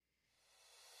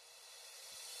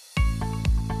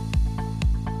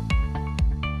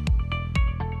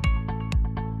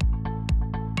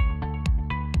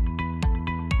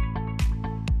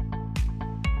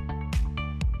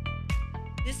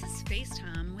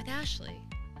with Ashley,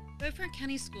 Beaufort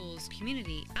County Schools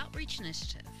Community Outreach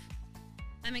Initiative.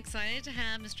 I'm excited to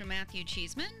have Mr. Matthew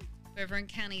Cheeseman, Beaufort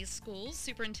County Schools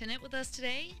Superintendent, with us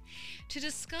today to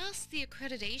discuss the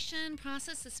accreditation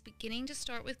process that's beginning to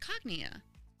start with Cognia.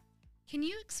 Can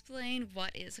you explain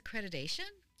what is accreditation?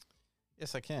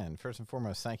 Yes, I can. First and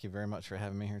foremost, thank you very much for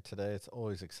having me here today. It's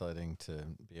always exciting to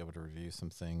be able to review some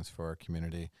things for our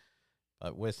community.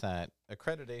 But with that,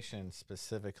 accreditation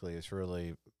specifically is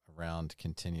really around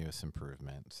continuous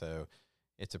improvement. So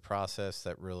it's a process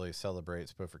that really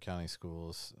celebrates Beaufort County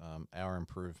Schools, our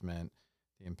improvement,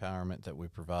 the empowerment that we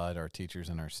provide our teachers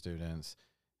and our students,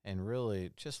 and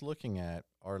really just looking at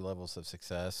our levels of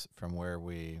success from where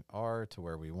we are to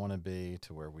where we want to be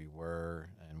to where we were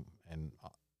and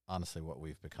honestly what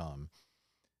we've become.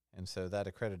 And so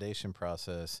that accreditation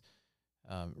process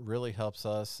really helps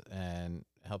us and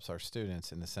helps our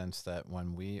students in the sense that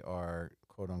when we are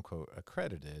quote unquote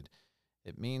accredited,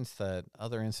 it means that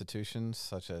other institutions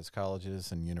such as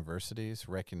colleges and universities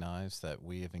recognize that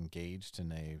we have engaged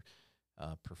in a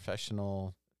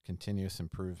professional continuous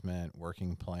improvement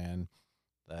working plan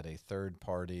that a third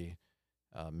party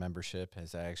membership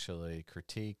has actually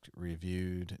critiqued,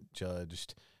 reviewed,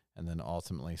 judged, and then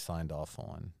ultimately signed off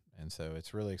on. And so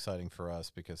it's really exciting for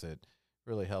us because it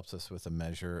really helps us with a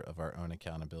measure of our own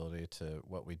accountability to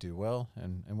what we do well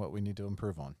and what we need to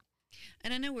improve on.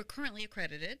 And I know we're currently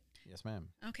accredited. Yes, ma'am.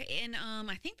 Okay, and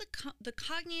I think the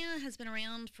Cognia has been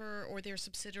around or their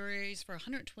subsidiaries for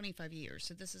 125 years.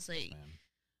 So this is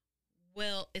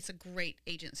it's a great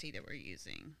agency that we're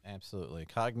using. Absolutely.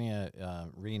 Cognia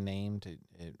renamed,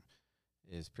 it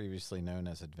is previously known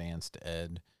as Advanced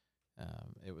Ed.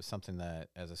 It was something that,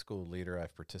 as a school leader,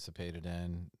 I've participated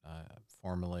in,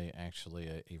 formerly actually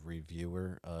a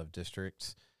reviewer of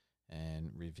districts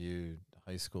and reviewed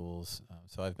high schools.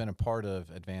 So I've been a part of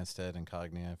Advanced Ed and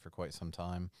Cognia for quite some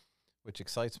time, which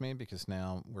excites me because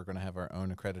now we're going to have our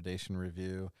own accreditation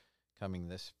review coming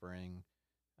this spring.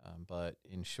 But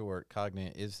in short,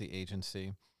 Cognia is the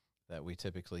agency that we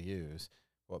typically use.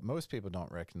 What most people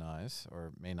don't recognize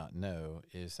or may not know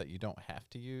is that you don't have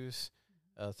to use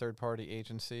a third-party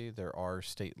agency. There are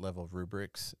state-level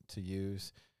rubrics to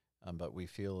use, but we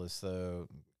feel as though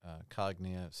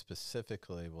Cognia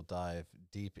specifically will dive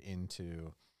deep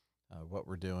into what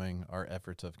we're doing, our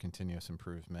efforts of continuous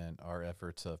improvement, our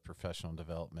efforts of professional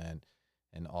development,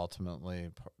 and ultimately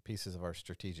pieces of our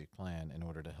strategic plan in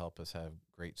order to help us have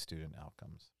great student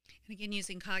outcomes. And again,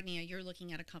 using Cognia, you're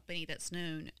looking at a company that's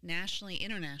known nationally,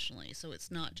 internationally, so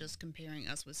it's not just comparing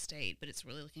us with state, but it's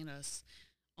really looking at us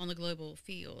on the global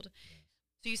field. Yes.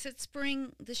 So you said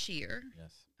spring this year.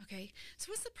 Yes. Okay. So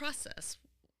what's the process?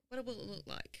 What will it look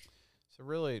like? So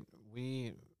really,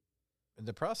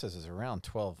 the process is around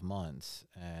 12 months,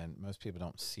 and most people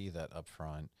don't see that up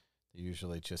front. They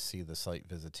usually just see the site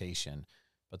visitation.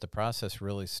 But the process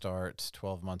really starts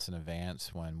 12 months in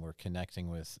advance when we're connecting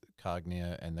with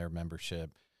Cognia and their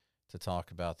membership to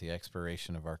talk about the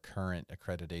expiration of our current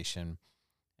accreditation.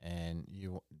 And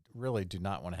you really do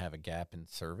not want to have a gap in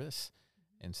service.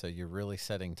 And so you're really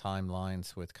setting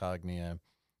timelines with Cognia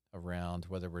around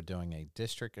whether we're doing a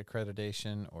district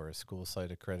accreditation or a school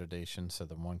site accreditation. So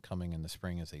the one coming in the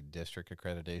spring is a district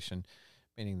accreditation,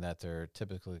 meaning that they're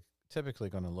typically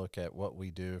going to look at what we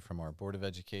do from our Board of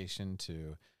Education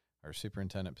to our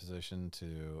superintendent position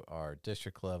to our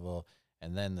district level,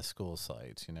 and then the school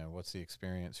sites. You know, what's the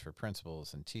experience for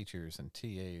principals and teachers and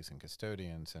TAs and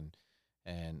custodians and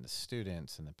the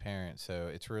students and the parents. So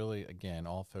it's really, again,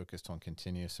 all focused on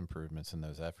continuous improvements in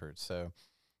those efforts. So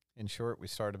in short, we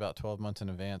start about 12 months in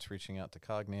advance reaching out to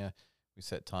Cognia. We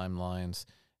set timelines,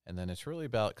 and then it's really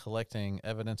about collecting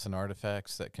evidence and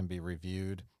artifacts that can be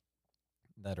reviewed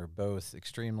that are both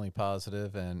extremely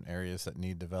positive and areas that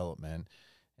need development.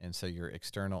 And so your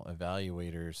external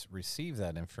evaluators receive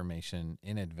that information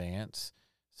in advance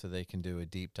so they can do a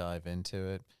deep dive into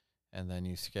it. And then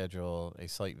you schedule a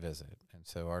site visit. And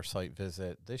so our site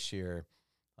visit this year,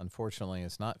 unfortunately,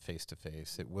 is not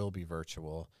face-to-face. It will be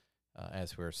virtual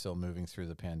as we're still moving through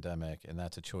the pandemic, and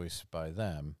that's a choice by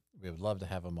them. We would love to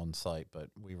have them on site, but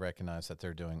we recognize that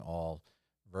they're doing all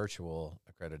virtual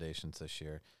accreditations this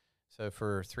year. So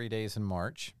for 3 days in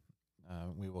March,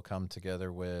 we will come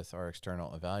together with our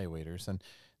external evaluators. And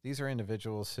these are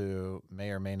individuals who may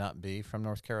or may not be from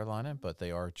North Carolina, but they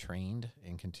are trained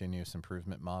in continuous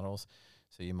improvement models.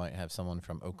 So you might have someone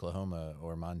from Oklahoma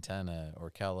or Montana or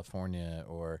California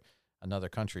or another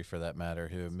country for that matter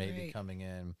who may be coming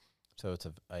in. So it's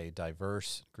a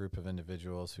diverse group of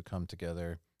individuals who come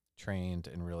together, trained,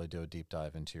 and really do a deep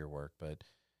dive into your work. But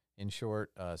in short,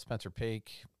 Spencer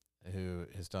Paik who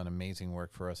has done amazing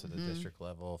work for us at the district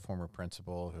level, former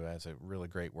principal who has a really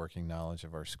great working knowledge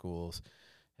of our schools,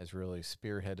 has really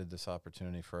spearheaded this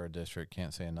opportunity for our district.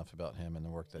 Can't say enough about him and the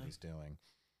work that he's doing.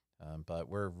 But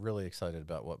we're really excited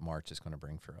about what March is going to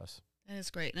bring for us. That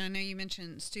is great. And I know you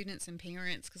mentioned students and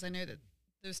parents, because I know that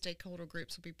those stakeholder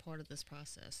groups will be part of this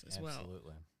process as well.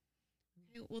 Absolutely.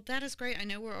 Okay, well, that is great. I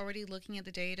know we're already looking at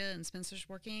the data and Spencer's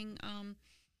working. I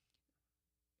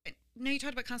know you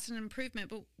talked about constant improvement,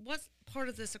 but what part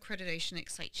of this accreditation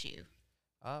excites you?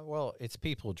 Well, it's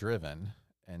people driven,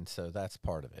 and so that's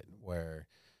part of it, where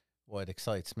what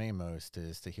excites me most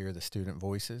is to hear the student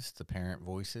voices, the parent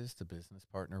voices, the business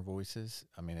partner voices.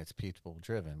 I mean, it's people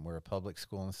driven. We're a public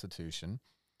school institution,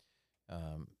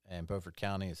 and Beaufort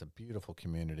County is a beautiful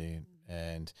community,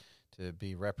 and to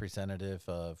be representative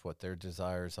of what their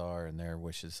desires are and their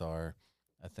wishes are,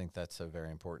 I think that's so very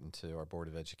important to our Board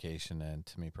of Education and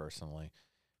to me personally.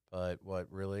 But what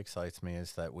really excites me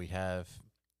is that we have,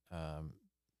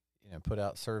 put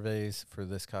out surveys for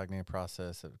this cognitive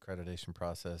process, accreditation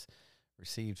process,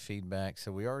 received feedback.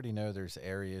 So we already know there's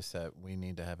areas that we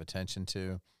need to have attention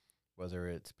to, whether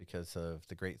it's because of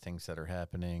the great things that are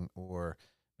happening or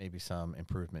maybe some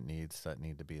improvement needs that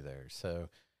need to be there. So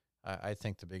I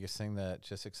think the biggest thing that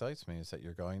just excites me is that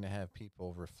you're going to have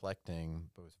people reflecting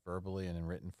both verbally and in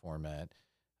written format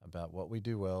about what we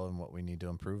do well and what we need to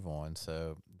improve on.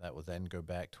 So that will then go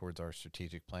back towards our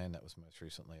strategic plan that was most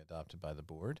recently adopted by the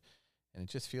board. And it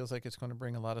just feels like it's going to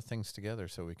bring a lot of things together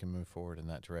so we can move forward in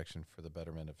that direction for the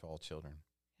betterment of all children.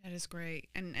 That is great.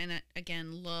 And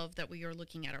again, love that we are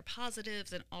looking at our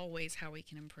positives and always how we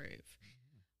can improve.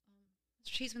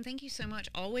 Mr. Cheeseman, thank you so much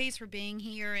always for being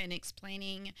here and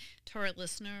explaining to our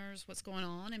listeners what's going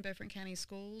on in Beaufort County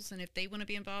Schools. And if they want to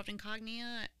be involved in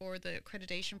Cognia or the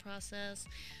accreditation process,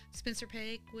 Spencer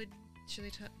Pake, should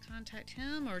they contact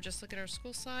him or just look at our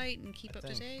school site and keep up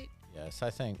to date? Yes, I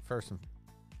think the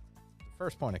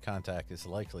first point of contact is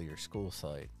likely your school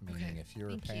site. Meaning, if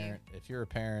you're a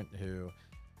parent who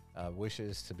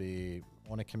wishes to be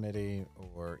on a committee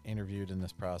or interviewed in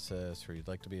this process, or you'd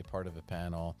like to be a part of a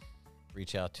panel,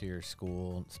 reach out to your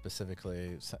school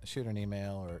specifically, shoot an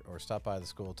email or stop by the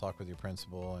school, talk with your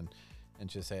principal, and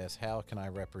just ask, how can I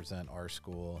represent our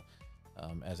school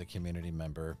as a community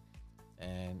member?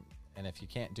 And if you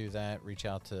can't do that, reach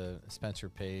out to Spencer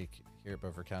Pake here at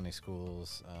Beaufort County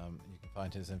Schools. You can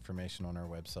find his information on our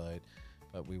website,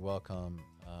 but we welcome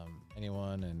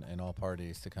anyone and all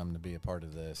parties to come to be a part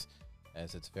of this,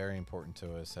 as it's very important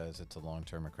to us as it's a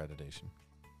long-term accreditation.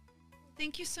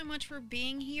 Thank you so much for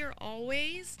being here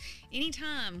always.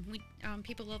 Anytime.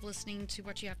 People love listening to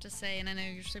what you have to say, and I know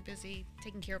you're so busy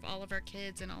taking care of all of our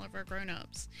kids and all of our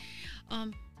grown-ups.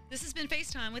 This has been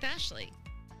FaceTime with Ashley,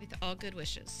 with all good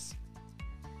wishes.